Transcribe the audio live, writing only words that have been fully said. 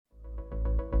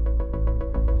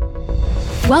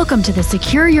Welcome to the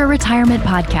Secure Your Retirement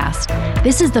podcast.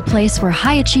 This is the place where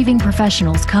high-achieving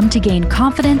professionals come to gain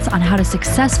confidence on how to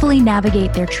successfully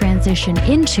navigate their transition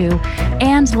into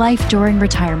and life during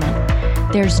retirement.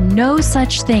 There's no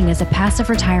such thing as a passive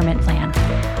retirement plan.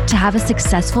 To have a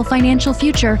successful financial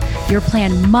future, your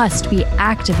plan must be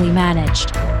actively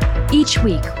managed. Each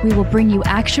week, we will bring you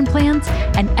action plans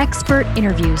and expert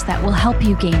interviews that will help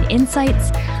you gain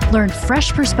insights, learn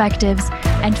fresh perspectives,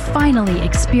 and finally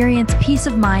experience peace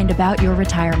of mind about your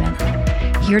retirement.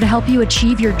 Here to help you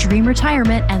achieve your dream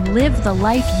retirement and live the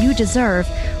life you deserve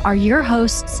are your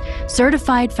hosts,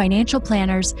 certified financial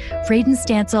planners, Braden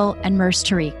Stancil and Merce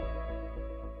Tariq.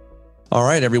 All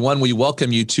right, everyone, we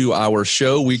welcome you to our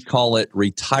show. We call it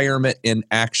Retirement in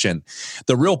Action.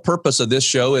 The real purpose of this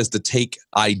show is to take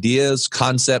ideas,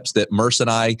 concepts that Merce and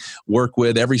I work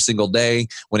with every single day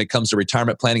when it comes to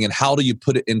retirement planning, and how do you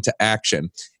put it into action?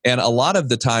 And a lot of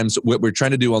the times what we're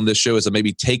trying to do on this show is to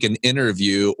maybe take an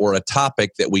interview or a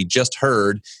topic that we just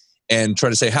heard and try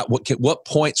to say, what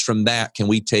points from that can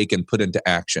we take and put into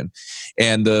action?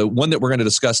 And the one that we're going to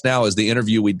discuss now is the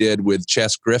interview we did with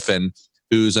Chess Griffin,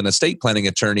 who's an estate planning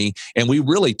attorney. And we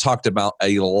really talked about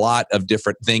a lot of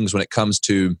different things when it comes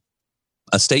to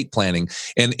estate planning,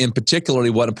 and in particularly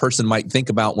what a person might think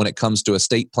about when it comes to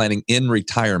estate planning in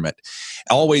retirement.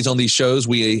 Always on these shows,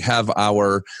 we have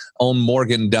our own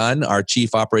Morgan Dunn, our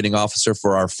chief operating officer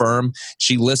for our firm.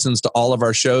 She listens to all of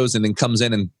our shows and then comes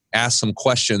in and asks some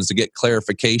questions to get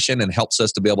clarification and helps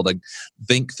us to be able to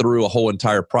think through a whole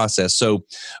entire process. So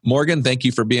Morgan, thank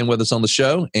you for being with us on the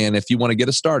show. And if you want to get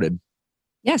us started.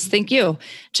 Yes, thank you.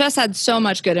 Chess had so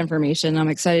much good information. I'm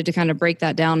excited to kind of break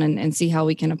that down and see how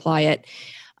we can apply it.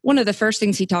 One of the first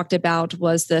things he talked about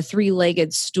was the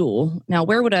three-legged stool. Now,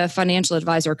 where would a financial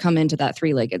advisor come into that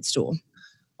three-legged stool?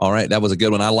 All right, that was a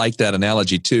good one. I like that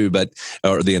analogy too,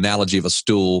 or the analogy of a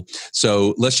stool.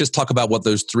 So let's just talk about what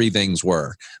those three things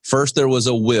were. First, there was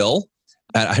a will.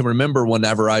 I remember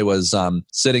whenever I was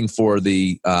sitting for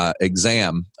the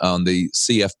exam on the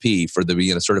CFP for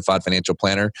being a certified financial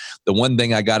planner, the one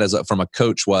thing I got from a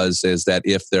coach is that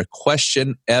if the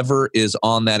question ever is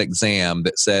on that exam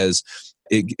that says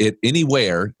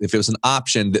anywhere, if it was an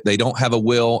option that they don't have a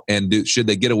will and should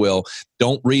they get a will,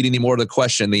 don't read any more of the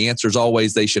question. The answer is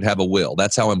always they should have a will.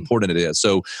 That's how important it is.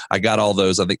 So I got all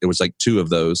those. I think there was like two of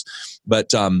those.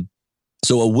 But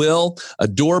so a will, a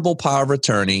durable power of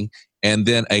attorney, and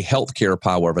then a healthcare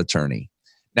power of attorney.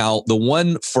 Now, the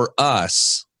one for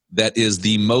us that is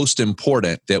the most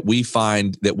important that we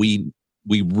find that we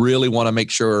really want to make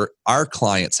sure our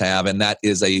clients have, and that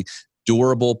is a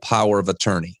durable power of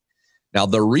attorney. Now,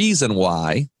 the reason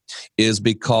why is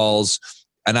because,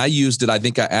 and I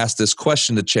think I asked this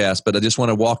question to Chess, but I just want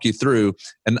to walk you through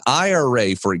an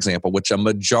IRA, for example, which a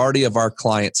majority of our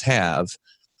clients have.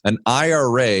 An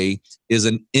IRA is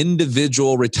an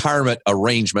individual retirement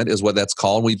arrangement, is what that's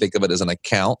called. We think of it as an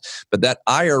account, but that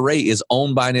IRA is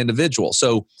owned by an individual.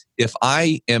 So if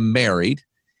I am married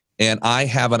and I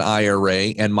have an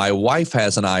IRA and my wife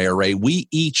has an IRA, we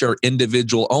each are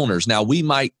individual owners. Now, we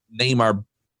might name our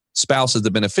spouse as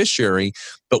the beneficiary,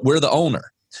 but we're the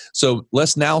owner. So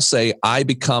let's now say I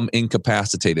become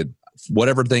incapacitated.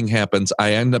 Whatever thing happens,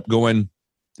 I end up going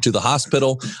to the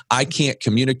hospital. I can't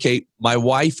communicate. My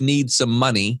wife needs some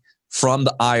money from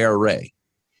the IRA.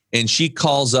 And she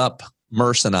calls up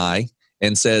Merce and I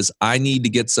and says, I need to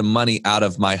get some money out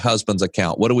of my husband's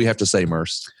account. What do we have to say,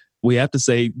 Merce? We have to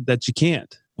say that you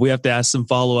can't. We have to ask some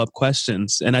follow-up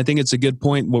questions. And I think it's a good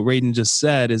point. What Braden just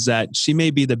said is that she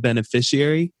may be the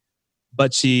beneficiary,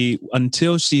 but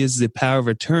until she is the power of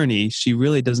attorney, she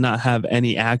really does not have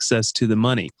any access to the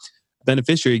money.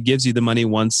 Beneficiary gives you the money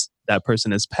once that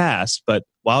person has passed, but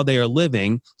while they are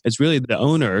living, it's really the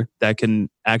owner that can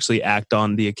actually act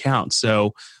on the account.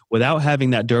 So without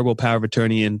having that durable power of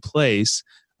attorney in place,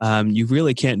 you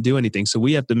really can't do anything. So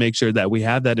we have to make sure that we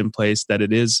have that in place, that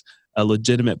it is a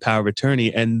legitimate power of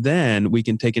attorney, and then we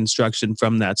can take instruction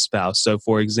from that spouse. So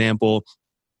for example,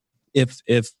 if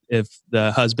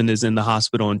the husband is in the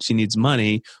hospital and she needs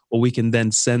money, well, we can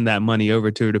then send that money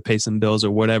over to her to pay some bills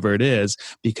or whatever it is,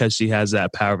 because she has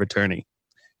that power of attorney.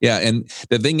 Yeah, and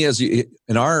the thing is,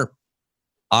 in our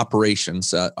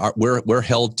operations, we're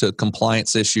held to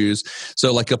compliance issues.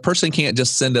 So like a person can't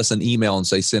just send us an email and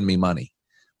say, send me money.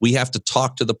 We have to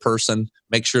talk to the person,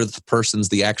 make sure that the person's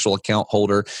the actual account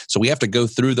holder. So we have to go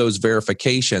through those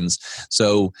verifications.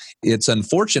 So it's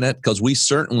unfortunate because we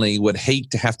certainly would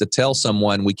hate to have to tell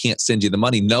someone we can't send you the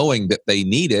money, knowing that they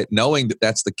need it, knowing that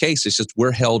that's the case. It's just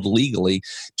we're held legally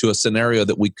to a scenario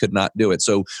that we could not do it.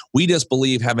 So we just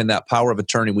believe having that power of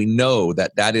attorney, we know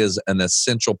that that is an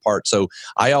essential part. So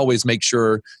I always make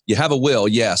sure you have a will,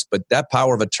 yes, but that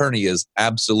power of attorney is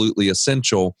absolutely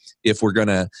essential if we're going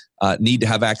to need to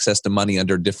have access to money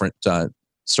under different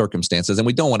circumstances, and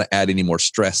we don't want to add any more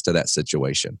stress to that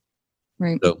situation.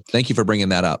 Right. So thank you for bringing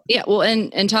that up. Yeah. Well,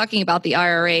 and talking about the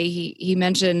IRA, he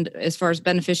mentioned as far as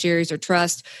beneficiaries or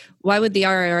trust, why would the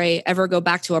IRA ever go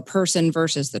back to a person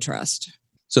versus the trust?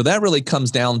 So that really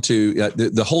comes down to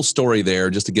the whole story there,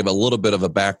 just to give a little bit of a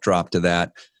backdrop to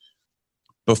that.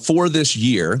 Before this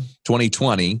year,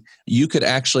 2020, you could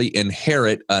actually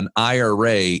inherit an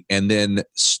IRA and then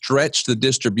stretch the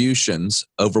distributions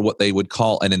over what they would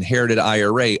call an inherited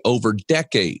IRA over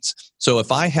decades. So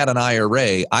if I had an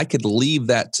IRA, I could leave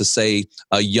that to, say,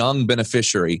 a young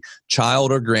beneficiary,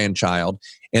 child or grandchild,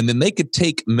 and then they could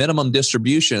take minimum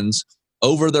distributions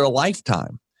over their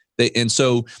lifetime. And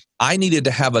so I needed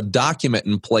to have a document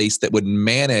in place that would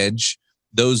manage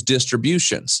those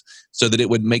distributions so that it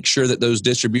would make sure that those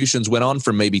distributions went on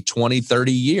for maybe 20,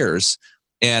 30 years.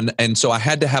 And so I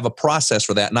had to have a process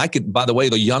for that. And I could, by the way,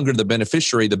 the younger the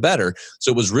beneficiary, the better.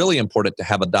 So it was really important to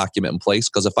have a document in place,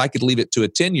 because if I could leave it to a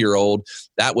 10-year-old,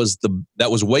 that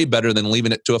was way better than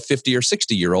leaving it to a 50 or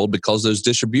 60-year-old, because those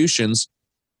distributions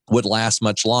would last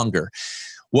much longer.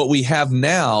 What we have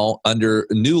now under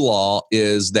new law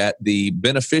is that the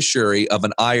beneficiary of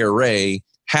an IRA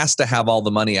has to have all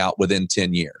the money out within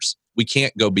 10 years. We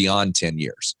can't go beyond 10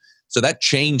 years. So that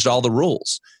changed all the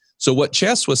rules. So what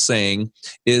Chess was saying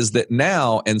is that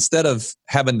now, instead of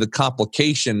having the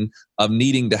complication of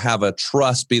needing to have a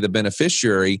trust be the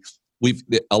beneficiary,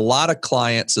 a lot of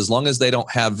clients, as long as they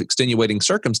don't have extenuating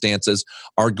circumstances,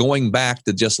 are going back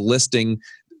to just listing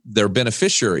their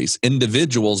beneficiaries,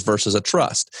 individuals versus a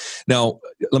trust. Now,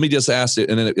 let me just ask it,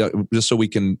 and then just so we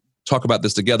can talk about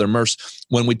this together, Merce,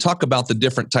 when we talk about the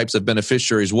different types of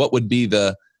beneficiaries, what would be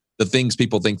the things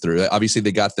people think through? Obviously,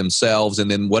 they got themselves, and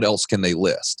then what else can they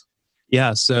list?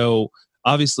 Yeah, so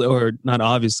obviously, or not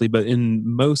obviously, but in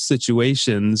most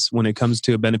situations, when it comes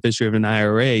to a beneficiary of an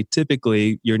IRA,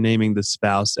 typically you're naming the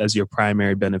spouse as your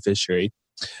primary beneficiary.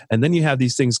 And then you have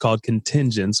these things called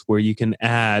contingents, where you can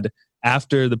add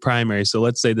after the primary. So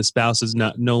let's say the spouse is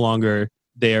no longer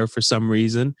there for some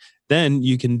reason, then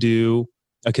you can do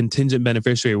a contingent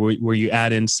beneficiary where you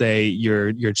add in, say,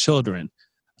 your children.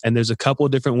 And there's a couple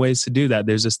of different ways to do that.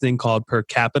 There's this thing called per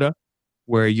capita,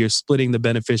 where you're splitting the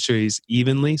beneficiaries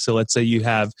evenly. So let's say you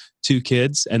have 2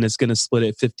 kids and it's going to split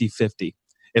it 50-50.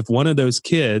 If one of those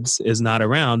kids is not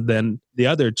around, then the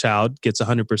other child gets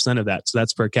 100% of that. So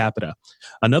that's per capita.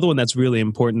 Another one that's really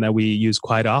important that we use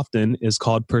quite often is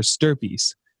called per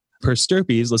stirpes. Per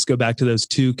stirpes, let's go back to those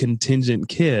 2 contingent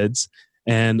kids.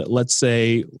 And let's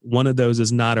say one of those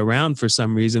is not around for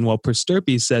some reason. Well, per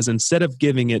stirpes says, instead of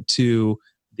giving it to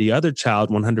the other child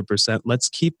 100%, let's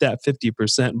keep that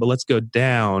 50%, but let's go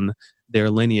down their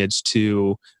lineage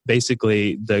to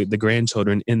basically the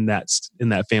grandchildren in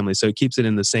that family. So it keeps it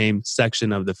in the same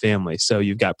section of the family. So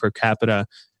you've got per capita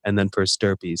and then per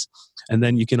stirpes. And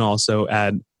then you can also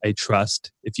add a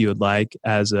trust, if you would like,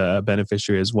 as a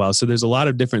beneficiary as well. So there's a lot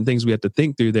of different things we have to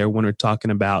think through there when we're talking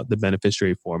about the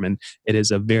beneficiary form. And it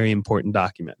is a very important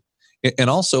document.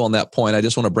 And also on that point, I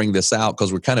just want to bring this out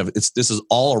because this is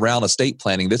all around estate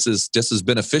planning. This is just as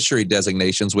beneficiary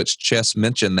designations, which Chess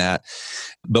mentioned that.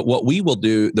 But what we will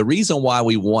do, the reason why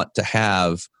we want to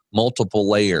have multiple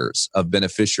layers of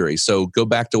beneficiaries. So go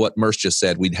back to what Merce just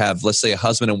said. We'd have, let's say, a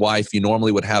husband and wife. You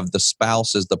normally would have the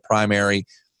spouse as the primary,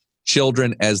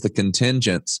 children as the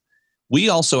contingents. We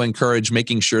also encourage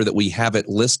making sure that we have it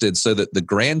listed so that the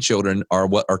grandchildren are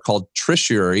what are called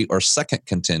tertiary or second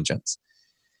contingents.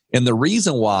 And the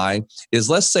reason why is,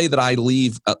 let's say that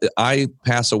I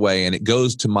pass away and it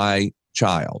goes to my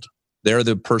child. They're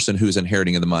the person who's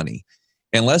inheriting the money.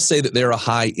 And let's say that they're a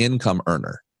high income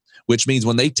earner, which means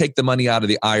when they take the money out of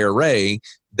the IRA,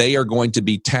 they are going to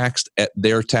be taxed at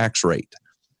their tax rate.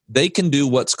 They can do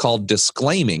what's called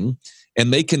disclaiming,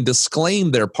 and they can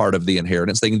disclaim their part of the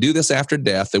inheritance. They can do this after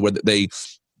death. They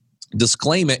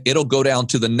disclaim it. It'll go down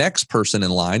to the next person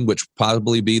in line, which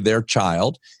probably be their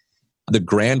child, the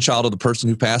grandchild of the person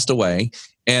who passed away,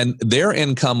 and their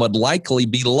income would likely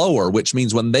be lower, which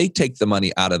means when they take the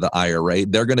money out of the IRA,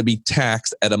 they're going to be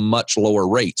taxed at a much lower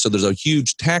rate. So there's a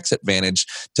huge tax advantage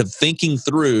to thinking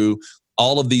through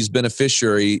all of these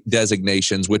beneficiary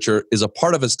designations, which is a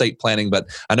part of estate planning. But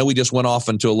I know we just went off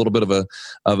into a little bit of a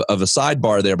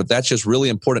sidebar there, but that's just really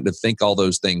important to think all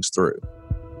those things through.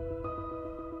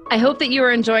 I hope that you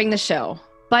are enjoying the show.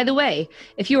 By the way,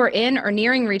 if you are in or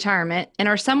nearing retirement and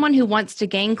are someone who wants to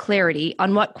gain clarity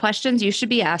on what questions you should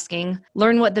be asking,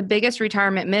 learn what the biggest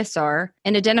retirement myths are,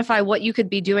 and identify what you could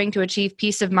be doing to achieve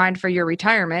peace of mind for your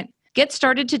retirement, get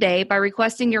started today by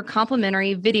requesting your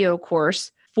complimentary video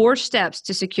course, 4 Steps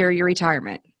to Secure Your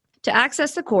Retirement. To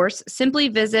access the course, simply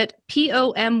visit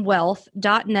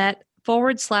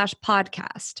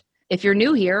pomwealth.net/podcast. If you're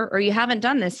new here or you haven't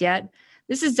done this yet,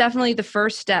 this is definitely the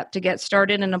first step to get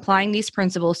started in applying these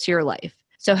principles to your life.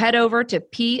 So head over to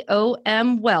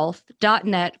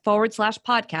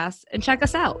pomwealth.net/podcast and check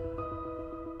us out.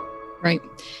 Right.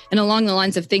 And along the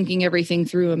lines of thinking everything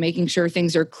through and making sure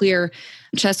things are clear,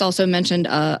 Chess also mentioned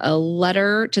a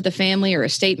letter to the family or a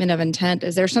statement of intent.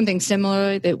 Is there something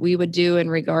similar that we would do in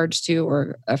regards to,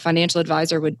 or a financial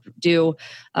advisor would do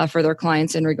for their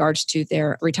clients in regards to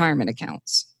their retirement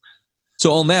accounts?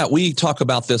 So on that, we talk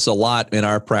about this a lot in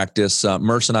our practice.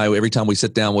 Merce and I, every time we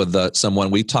sit down with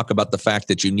someone, we talk about the fact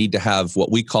that you need to have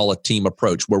what we call a team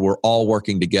approach, where we're all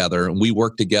working together, and we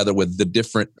work together with the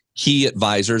different key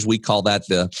advisors. We call that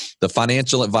the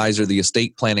financial advisor, the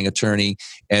estate planning attorney,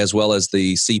 as well as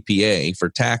the CPA for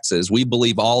taxes. We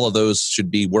believe all of those should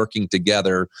be working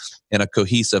together in a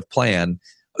cohesive plan.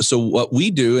 So what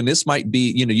we do, and this might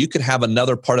be, you could have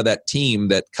another part of that team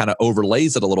that kind of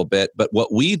overlays it a little bit, but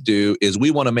what we do is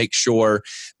we want to make sure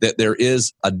that there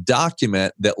is a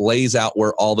document that lays out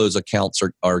where all those accounts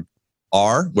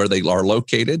are where they are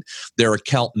located, their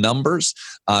account numbers.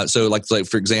 So like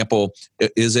for example,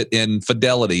 is it in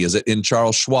Fidelity? Is it in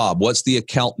Charles Schwab? What's the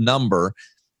account number?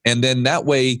 And then that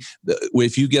way,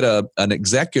 if you get an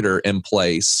executor in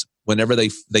place, whenever they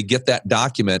get that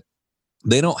document,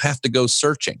 they don't have to go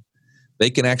searching. They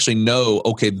can actually know,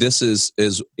 okay, this is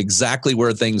exactly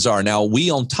where things are. Now, we,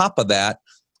 on top of that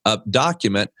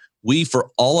document, we,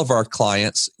 for all of our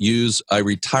clients, use a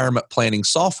retirement planning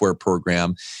software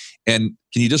program. And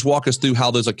can you just walk us through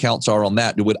how those accounts are on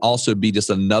that? It would also be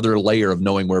just another layer of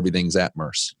knowing where everything's at,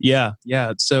 Merce. Yeah.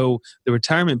 So the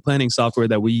retirement planning software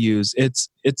that we use,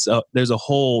 there's a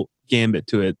whole gambit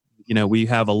to it. We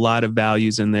have a lot of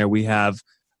values in there. We have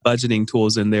budgeting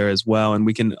tools in there as well, and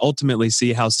we can ultimately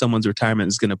see how someone's retirement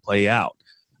is going to play out.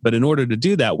 But in order to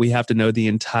do that, we have to know the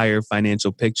entire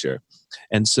financial picture.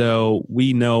 And so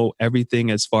we know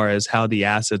everything as far as how the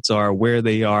assets are, where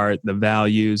they are, the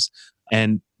values.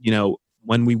 And,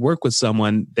 when we work with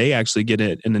someone, they actually get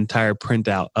an entire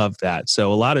printout of that.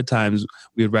 So a lot of times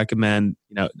we would recommend,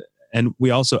 and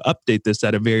we also update this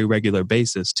at a very regular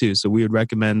basis too. So we would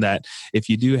recommend that if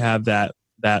you do have that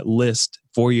list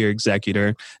for your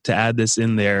executor, to add this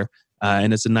in there.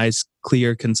 And it's a nice,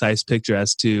 clear, concise picture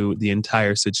as to the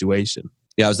entire situation.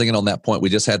 Yeah, I was thinking on that point, we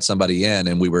just had somebody in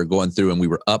and we were going through and we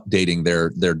were updating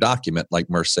their document, like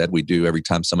Merce said, we do every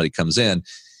time somebody comes in.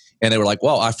 And they were like,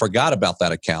 well, I forgot about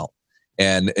that account.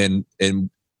 And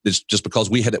it's just because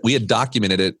we had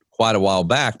documented it quite a while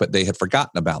back, but they had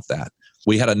forgotten about that.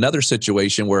 We had another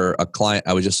situation where a client,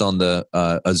 I was just on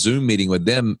a Zoom meeting with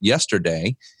them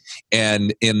yesterday.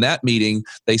 And in that meeting,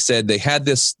 they said they had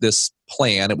this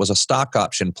plan. It was a stock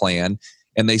option plan.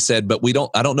 And they said, but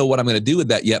I don't know what I'm going to do with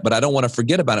that yet, but I don't want to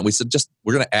forget about it. We said,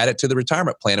 we're going to add it to the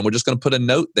retirement plan. And we're just going to put a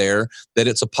note there that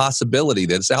it's a possibility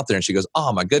that it's out there. And she goes,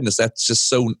 oh my goodness, that's just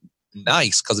so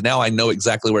nice. Because now I know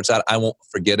exactly where it's at. I won't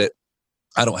forget it.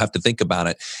 I don't have to think about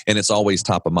it. And it's always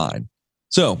top of mind.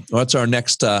 So what's our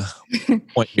next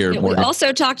point here? We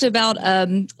also talked about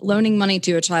loaning money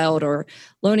to a child, or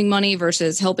loaning money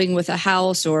versus helping with a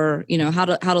house, or how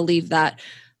to leave that.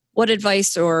 What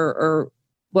advice or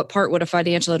what part would a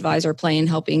financial advisor play in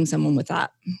helping someone with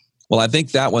that? Well, I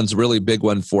think that one's a really big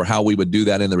one for how we would do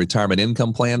that in the retirement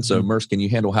income plan. So Merce, can you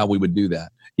handle how we would do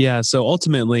that? Yeah. So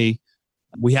ultimately,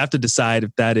 we have to decide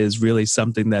if that is really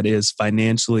something that is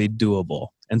financially doable.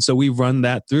 And so we run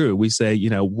that through. We say,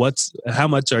 how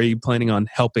much are you planning on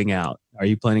helping out? Are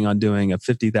you planning on doing a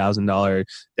 $50,000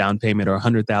 down payment or a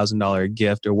 $100,000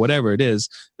 gift or whatever it is?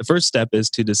 The first step is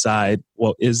to decide,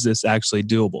 well, is this actually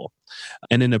doable?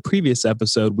 And in a previous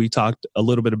episode, we talked a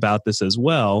little bit about this as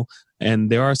well. And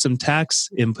there are some tax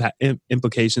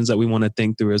implications that we want to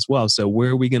think through as well. So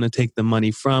where are we going to take the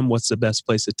money from? What's the best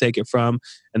place to take it from?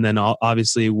 And then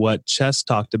obviously what Chess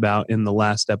talked about in the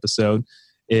last episode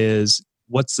is,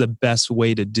 what's the best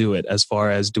way to do it, as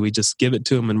far as, do we just give it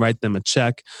to them and write them a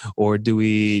check, or do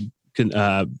we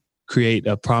create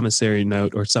a promissory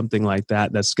note or something like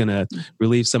that that's going to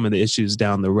relieve some of the issues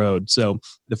down the road. So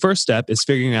the first step is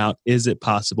figuring out, is it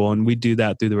possible? And we do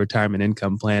that through the retirement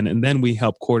income plan. And then we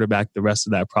help quarterback the rest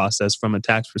of that process from a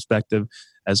tax perspective,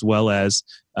 as well as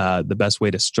the best way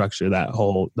to structure the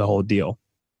whole deal.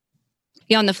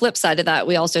 Yeah, on the flip side of that,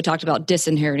 we also talked about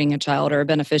disinheriting a child or a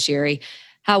beneficiary.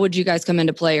 How would you guys come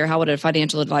into play, or how would a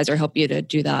financial advisor help you to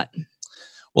do that?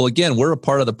 Well, again, we're a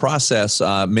part of the process.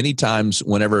 Many times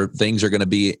whenever things are going to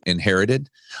be inherited,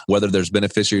 whether there's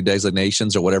beneficiary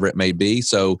designations or whatever it may be.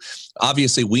 So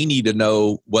obviously we need to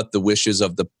know what the wishes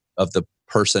of the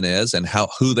person is and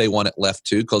who they want it left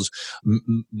to, because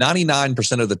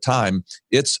 99% of the time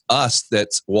it's us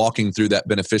that's walking through that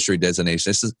beneficiary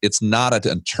designation. It's not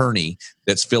an attorney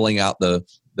that's filling out the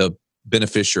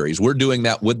beneficiaries. We're doing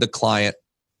that with the client.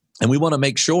 And we want to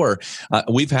make sure,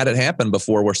 we've had it happen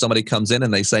before where somebody comes in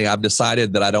and they say, I've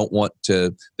decided that I don't want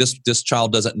to, this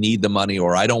child doesn't need the money,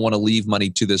 or I don't want to leave money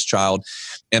to this child.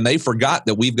 And they forgot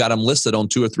that we've got them listed on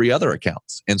 2 or 3 other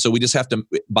accounts. And so we just have to,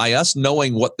 by us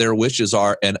knowing what their wishes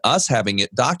are and us having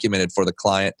it documented for the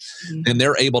client, then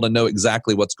they're able to know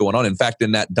exactly what's going on. In fact,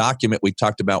 in that document we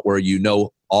talked about where you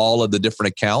know all of the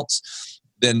different accounts,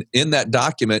 then in that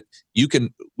document,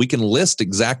 we can list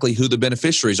exactly who the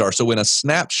beneficiaries are. So in a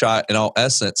snapshot, in all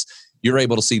essence, you're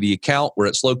able to see the account, where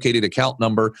it's located, account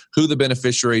number, who the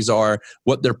beneficiaries are,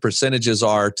 what their percentages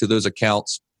are to those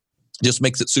accounts. Just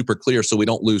makes it super clear so we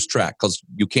don't lose track, because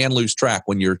you can lose track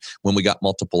when we got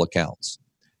multiple accounts.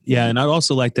 Yeah, and I'd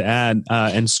also like to add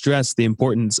and stress the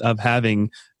importance of having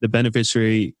the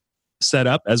beneficiary set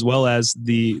up, as well as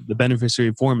the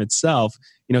beneficiary form itself.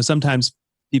 Sometimes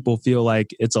people feel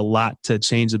like it's a lot to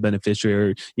change the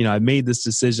beneficiary, or, I made this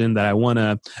decision that I want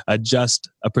to adjust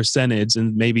a percentage,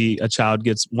 and maybe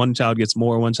one child gets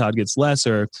more, one child gets less,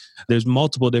 or there's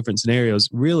multiple different scenarios.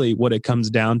 Really what it comes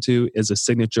down to is a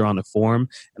signature on the form.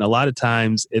 And a lot of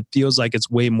times it feels like it's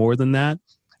way more than that.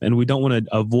 And we don't want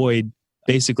to avoid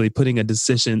basically putting a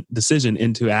decision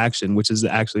into action, which is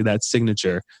actually that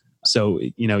signature. So,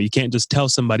 you can't just tell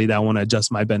somebody that I want to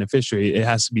adjust my beneficiary. It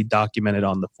has to be documented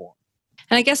on the form.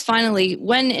 And I guess finally,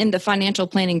 when in the financial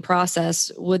planning process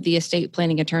would the estate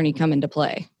planning attorney come into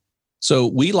play? So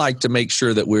we like to make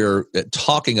sure that we're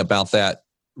talking about that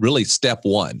really step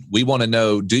one. We want to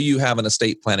know, do you have an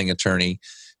estate planning attorney?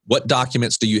 What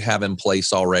documents do you have in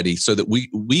place already? So that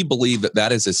we believe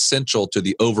that is essential to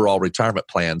the overall retirement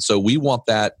plan. So we want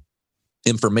that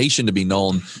information to be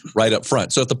known right up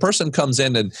front. So if the person comes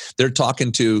in and they're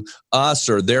talking to us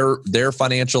or their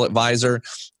financial advisor,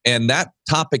 and that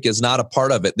topic is not a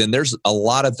part of it, then there's a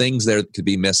lot of things there that could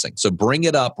be missing. So bring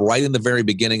it up right in the very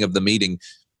beginning of the meeting,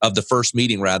 of the first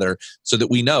meeting rather, so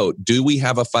that we know, do we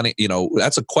have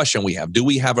that's a question we have. Do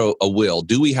we have a will?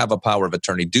 Do we have a power of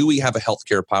attorney? Do we have a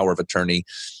healthcare power of attorney?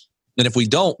 And if we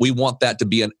don't, we want that to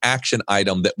be an action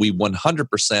item that we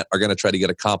 100% are going to try to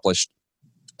get accomplished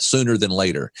sooner than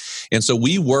later. And so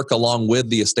we work along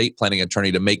with the estate planning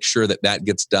attorney to make sure that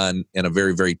gets done in a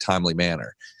very, very timely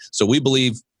manner. So we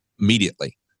believe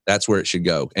immediately that's where it should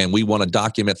go. And we want to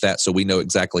document that so we know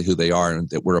exactly who they are and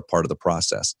that we're a part of the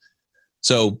process.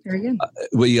 So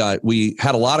we had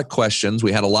a lot of questions.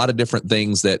 We had a lot of different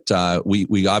things that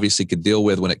we obviously could deal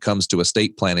with when it comes to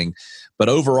estate planning. But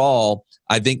overall,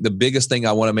 I think the biggest thing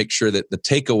I want to make sure that the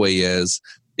takeaway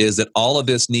is that all of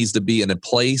this needs to be in a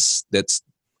place that's,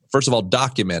 first of all,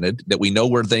 documented, that we know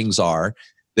where things are,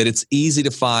 that it's easy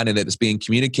to find, and that it's being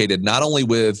communicated not only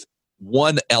with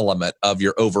one element of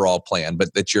your overall plan,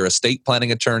 but that your estate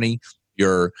planning attorney,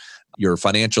 your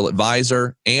financial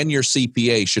advisor, and your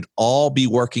CPA should all be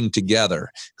working together.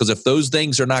 Because if those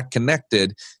things are not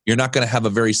connected, you're not going to have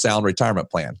a very sound retirement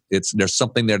plan. There's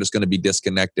something there that's going to be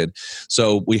disconnected.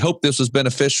 So we hope this was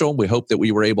beneficial. We hope that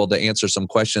we were able to answer some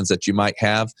questions that you might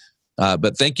have.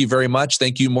 But thank you very much.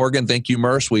 Thank you, Morgan. Thank you,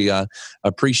 Merce. We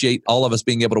appreciate all of us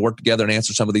being able to work together and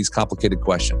answer some of these complicated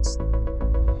questions.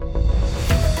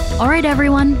 All right,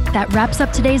 everyone. That wraps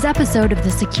up today's episode of the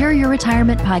Secure Your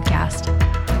Retirement podcast.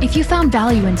 If you found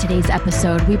value in today's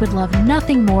episode, we would love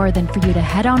nothing more than for you to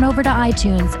head on over to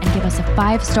iTunes and give us a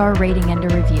 5-star rating and a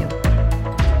review.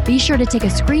 Be sure to take a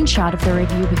screenshot of the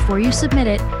review before you submit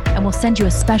it, and we'll send you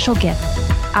a special gift: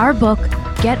 our book,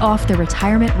 Get Off the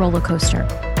Retirement Roller Coaster.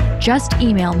 Just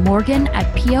email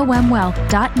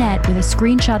morgan@pomwealth.net with a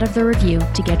screenshot of the review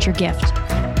to get your gift.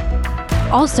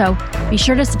 Also, be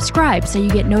sure to subscribe so you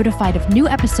get notified of new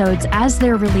episodes as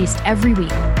they're released every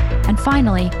week. And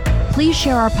finally, please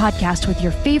share our podcast with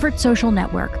your favorite social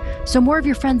network so more of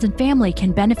your friends and family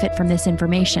can benefit from this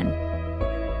information.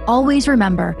 Always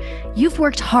remember, you've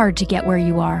worked hard to get where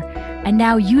you are. And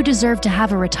now you deserve to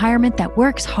have a retirement that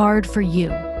works hard for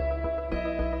you.